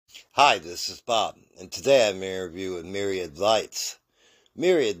Hi, this is Bob, and today I'm interviewing Myriad Lights.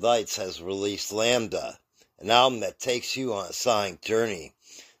 Myriad Lights has released Lambda, an album that takes you on a sonic journey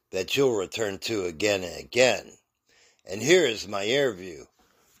that you'll return to again and again. And here is my interview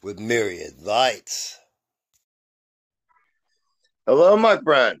with Myriad Lights. Hello, my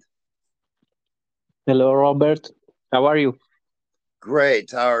friend. Hello, Robert. How are you?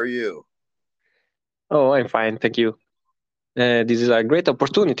 Great, how are you? Oh, I'm fine, thank you. This is a great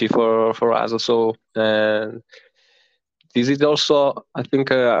opportunity for us. So, this is also, I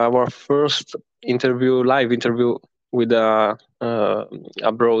think, our first live interview with a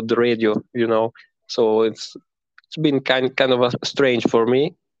broad radio. So it's been kind of strange for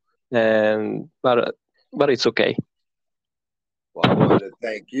me, and but it's okay. Well, I wanted to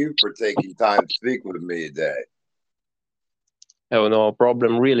thank you for taking time to speak with me today. Oh, no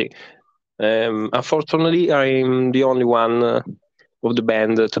problem, really. Unfortunately, I'm the only one of the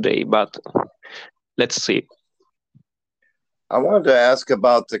band today, but let's see. I wanted to ask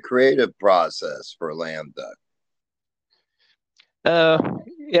about the creative process for Lambda. Uh,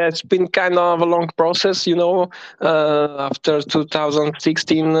 yeah, it's been kind of a long process, After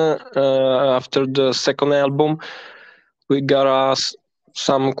 2016, after the second album, we got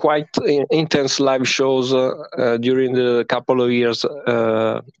some quite intense live shows during the couple of years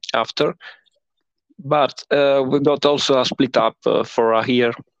after. But we got also a split up for a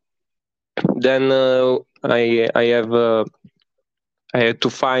year. Then I had to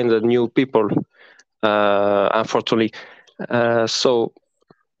find new people, unfortunately. So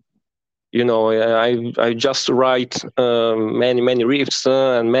I just write many riffs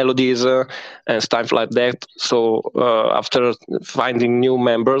and melodies and stuff like that. So after finding new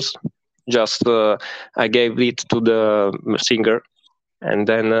members, just I gave it to the singer, and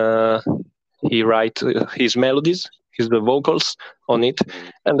then he write his melodies, his the vocals on it,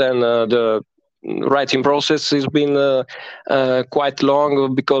 and then the writing process has been quite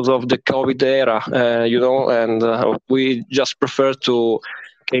long because of the COVID era, and we just prefer to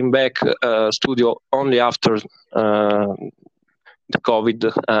came back studio only after the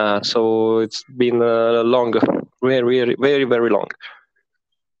COVID. So it's been long, very long.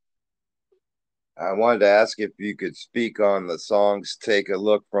 I wanted to ask if you could speak on the songs Take a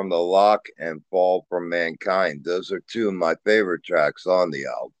Look from the Lock and Fall from Mankind. Those are two of my favorite tracks on the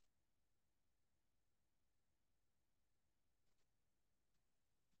album.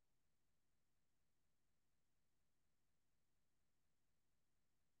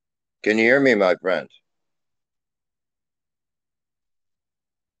 Can you hear me, my friend?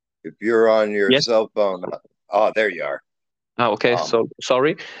 If you're on your Yes. cell phone, oh, there you are. Okay. So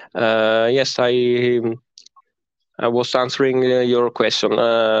sorry. Yes, I was answering your question.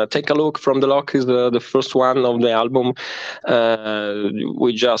 Take a look from the lock is the first one of the album.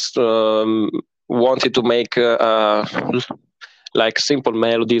 We just wanted to make like simple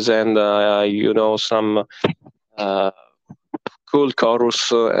melodies and some cool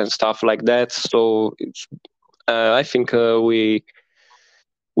chorus and stuff like that. So I think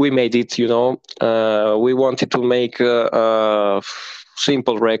we made it. We wanted to make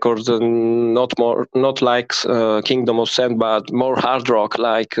simple records, and not like Kingdom of Sand, but more hard rock,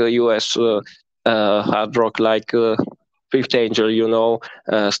 like US hard rock, like Fifth Angel,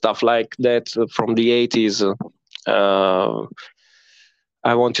 stuff like that from the 80s.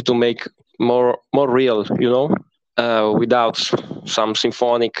 I wanted to make more real, without some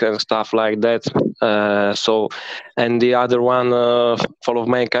symphonic and stuff like that. So, and the other one, Fall of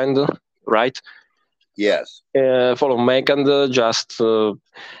Mankind, right? Yes. Fall of Mankind, just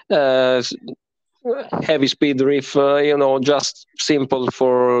heavy speed riff, just simple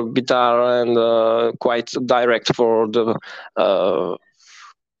for guitar and quite direct for the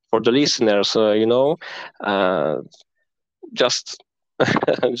listeners, just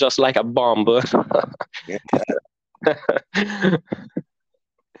just like a bomb.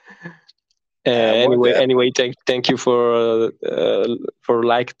 Anyway, thank you for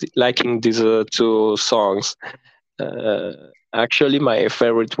liking these two songs. Actually, my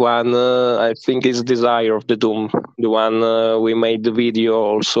favorite one, I think, is "Desire of the Doom." The one we made the video.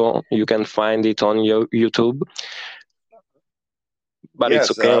 Also, you can find it on YouTube. But yes,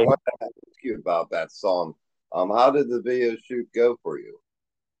 it's okay. I want to ask you about that song. How did the video shoot go for you?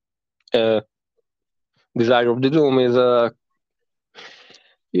 "Desire of the Doom" is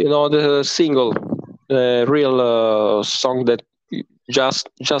the single, real song that just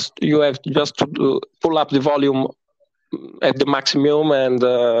you have just to pull up the volume at the maximum and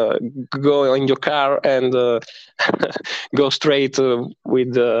go in your car and go straight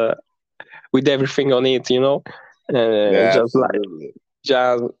with everything on it, Yeah, just like absolutely.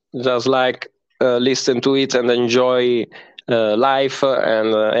 just just like listen to it and enjoy life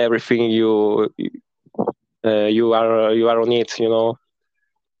and everything you are on it, you know.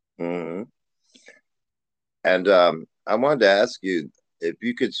 Hmm. And I wanted to ask you if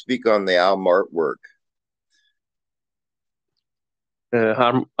you could speak on the album artwork.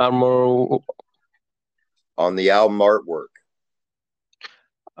 Armor On the album artwork.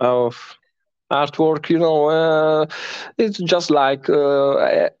 of artwork, you know, it's just like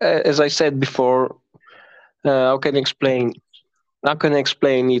as I said before. How can I explain? How can I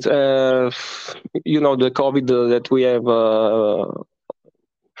explain it? You know, the COVID that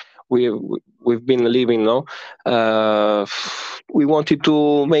we've been living, no. We wanted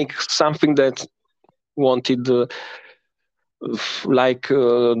to make something that wanted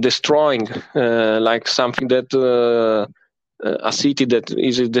destroying, like something that a city that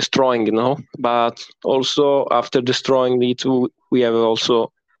is destroying, you know. But also after destroying it, we have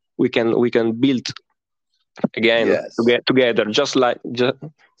also we can build again Yes. together, just like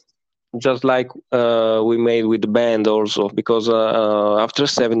we made with the band also, because after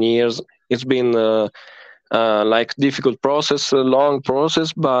 7 years it's been like difficult process, a long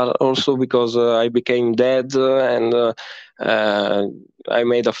process, but also because I became dead uh, I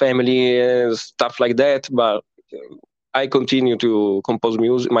made a family, stuff like that. But I continue to compose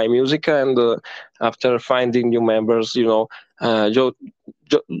music, my music, and after finding new members, you know,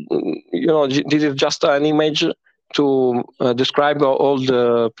 this is just an image to describe all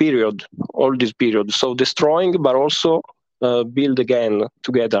the period, all this period. So destroying, but also build again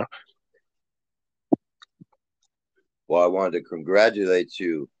together. Well, I wanted to congratulate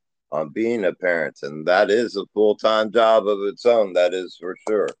you on being a parent, and that is a full time job of its own. That is for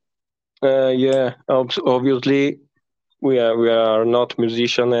sure. Yeah, obviously we are not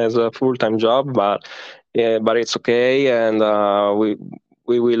musician as a full time job, but yeah, but it's okay, and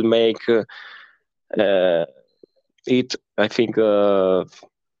we will make uh, it. I think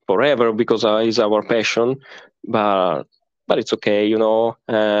forever, because it's our passion. But it's okay, you know.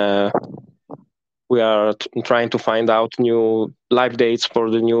 We are trying to find out new live dates for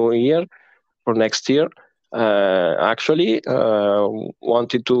the new year, for next year. Actually,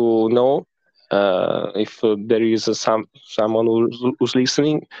 wanted to know if there is someone who's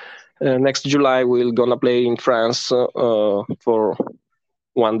listening. Next July, we're gonna play in France for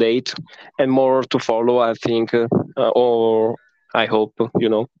one date, and more to follow, I think, or I hope, you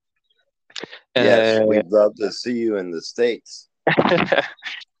know. Yes, Uh, we'd love to see you in the States.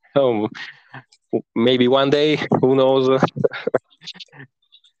 um, maybe one day, who knows?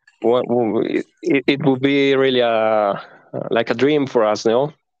 It would be really like a dream for us, you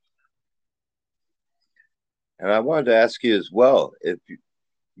know. And I wanted to ask you as well if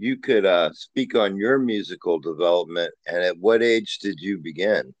you could speak on your musical development and at what age did you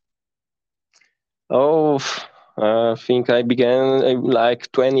begin? Oh, I think I began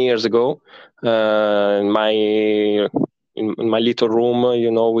like 20 years ago, in my little room,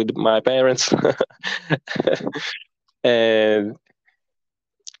 you know, with my parents. And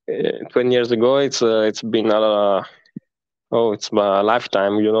 20 years ago, it's been it's a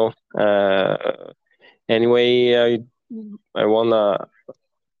lifetime, you know. Anyway, I wanna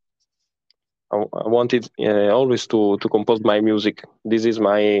I wanted always to compose my music. This is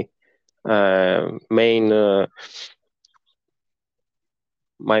my main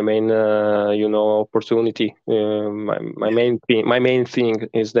you know, opportunity. Yeah. My main thing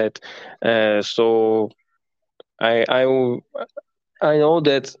is that so I I I know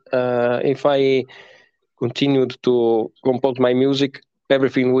that if I continued to compose my music,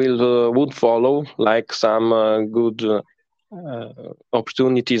 everything will would follow, like some good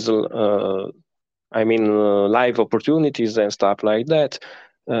opportunities. I mean, live opportunities and stuff like that.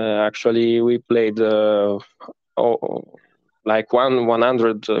 Actually, we played like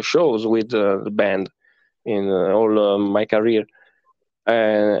 100 shows with the band in all my career,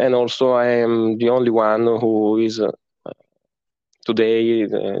 and also I am the only one who is today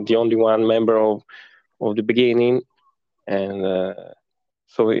the only one member of the beginning, and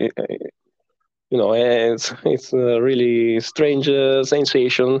so you know, it's a really strange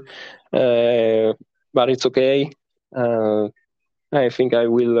sensation, uh, but it's okay. Uh, I think I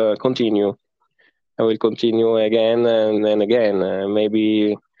will continue. I will continue again and again.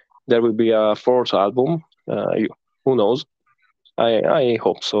 Maybe there will be a fourth album. Who knows? I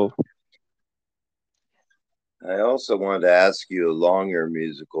hope so. I also wanted to ask you along your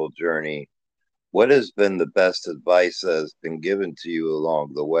musical journey, what has been the best advice that has been given to you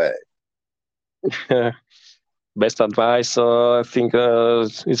along the way? best advice, I think,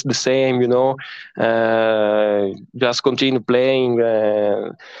 it's the same. Just continue playing.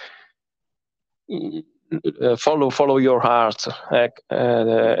 Follow your heart.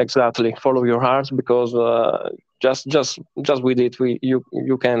 Exactly, follow your heart, because just with it,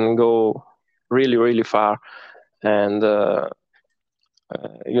 you can go really really far. And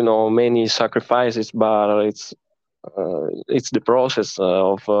many sacrifices, but it's the process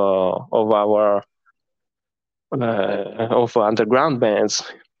of underground bands.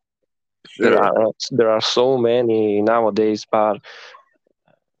 There Sure. are there are so many nowadays, but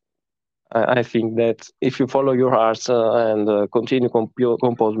I think that if you follow your heart, and continue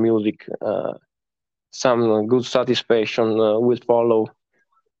compose music, some good satisfaction will follow.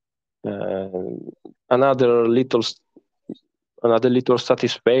 Uh, another little another little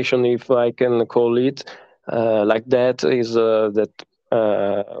satisfaction, if I can call it like that, is that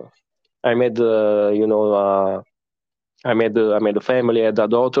I made I made a family, I had a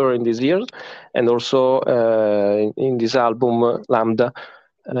daughter in this year, and also in this album, Lambda.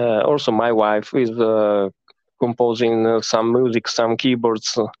 Also, my wife is composing some music, some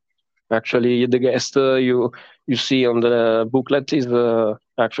keyboards. Actually, the guest you see on the booklet is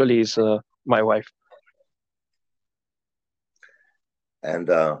actually is my wife. And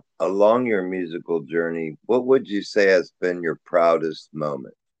along your musical journey, what would you say has been your proudest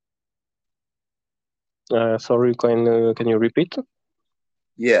moment? Sorry, can you repeat?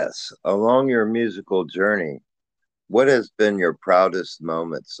 Yes, along your musical journey, what has been your proudest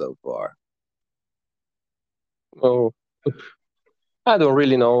moment so far? Oh, I don't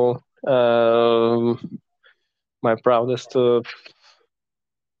really know. My proudest,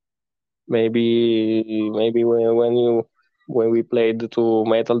 maybe when we played to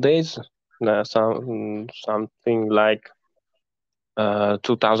Metal Days, something like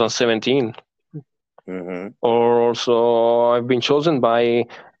 2017. Mm-hmm. Or also, I've been chosen by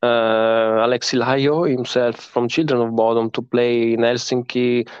Alexi Laio himself from Children of Bodom to play in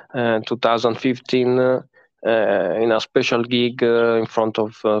Helsinki 2015 in a special gig in front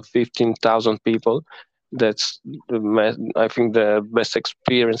of 15,000 people. That's I think the best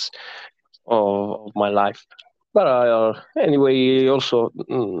experience of my life. But anyway, also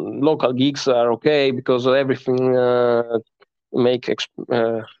local gigs are okay, because make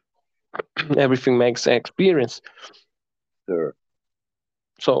everything makes experience. Sure.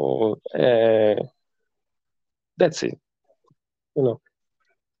 So that's it. You know.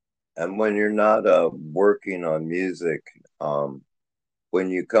 And when you're not working on music, um, when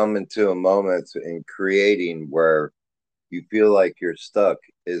you come into a moment in creating where you feel like you're stuck,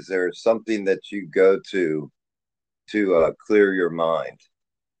 is there something that you go to clear your mind?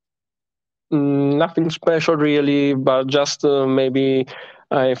 Nothing special really, but just maybe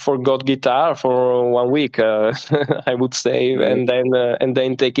I forgot guitar for 1 week. I would say, Mm, and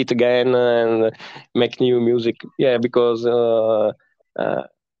then take it again and make new music. Yeah, because uh,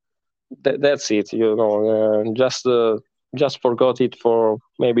 that's it. Just forgot it for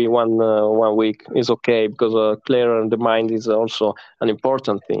maybe 1 week is okay, because clear the mind is also an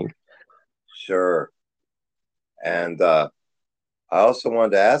important thing. sure. And I also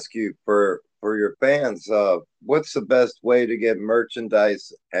wanted to ask you for your fans, what's the best way to get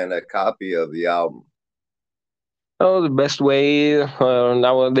merchandise and a copy of the album? Oh, the best way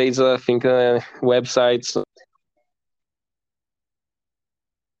nowadays, I think, websites.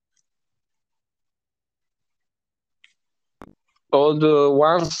 All the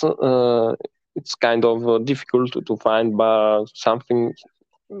ones, it's kind of difficult to find, but something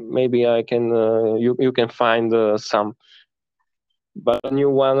maybe I can you can find some. But a new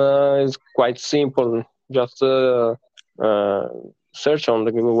one is quite simple. Just uh, search on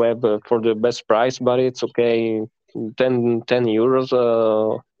the web for the best price, but it's okay. 10 euros,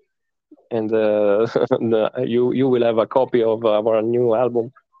 and you will have a copy of our new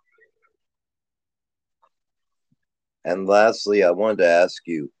album. And lastly, I wanted to ask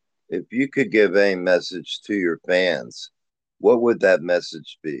you if you could give a message to your fans, what would that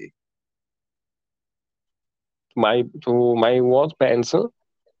message be? My what bands?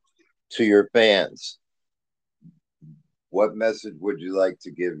 To your fans, what message would you like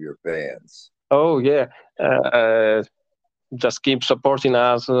to give your fans? Oh yeah, uh, just keep supporting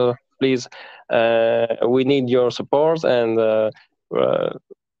us, please. We need your support, and uh,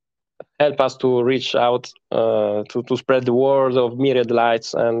 help us to reach out, to spread the word of Myriad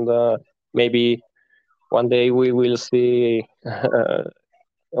Lights, and maybe one day we will see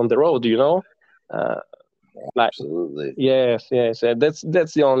on the road. Uh, like Absolutely. yes, yes,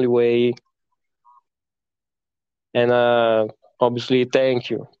 that's the only way. And obviously, thank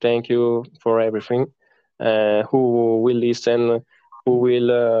you for everything. who will listen, who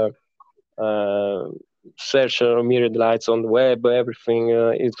will search Myriad Lights on the web, everything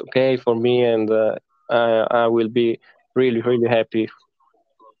is okay for me, and I will be really, really happy.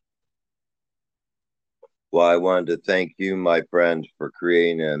 Well, I wanted to thank you, my friend, for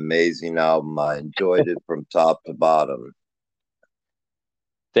creating an amazing album. I enjoyed it from top to bottom.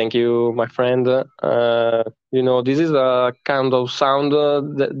 Thank you, my friend. This is a kind of sound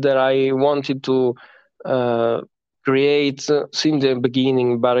that I wanted to create since the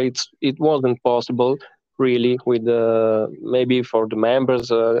beginning, but it wasn't possible really with maybe for the members.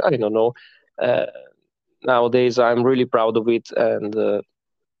 I don't know. Uh, Nowadays, I'm really proud of it, and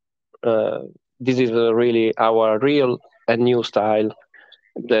this is really our real and new style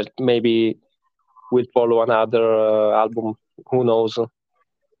that maybe will follow another album. Who knows?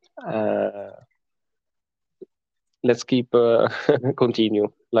 Let's keep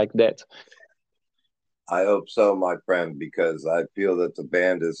continue like that. I hope so, my friend, because I feel that the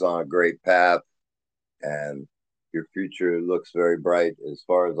band is on a great path and your future looks very bright as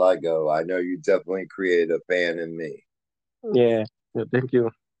far as I go. I know you definitely created a fan in me. Yeah, thank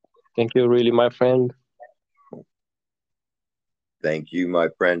you. Thank you, really, my friend. Thank you, my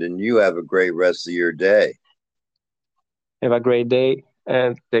friend, and you have a great rest of your day. Have a great day,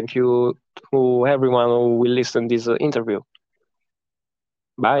 and thank you to everyone who will listen this interview.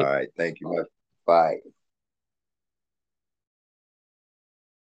 Bye. All right. Thank you. Bye.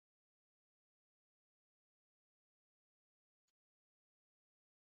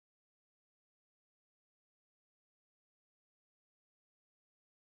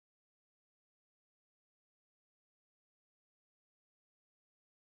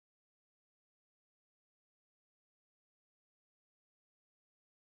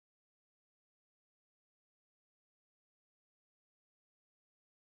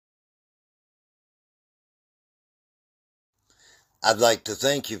 I'd like to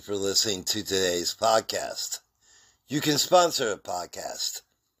thank you for listening to today's podcast. You can sponsor a podcast.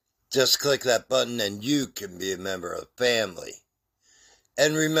 Just click that button and you can be a member of the family.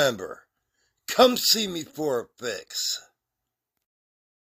 And remember, come see me for a fix.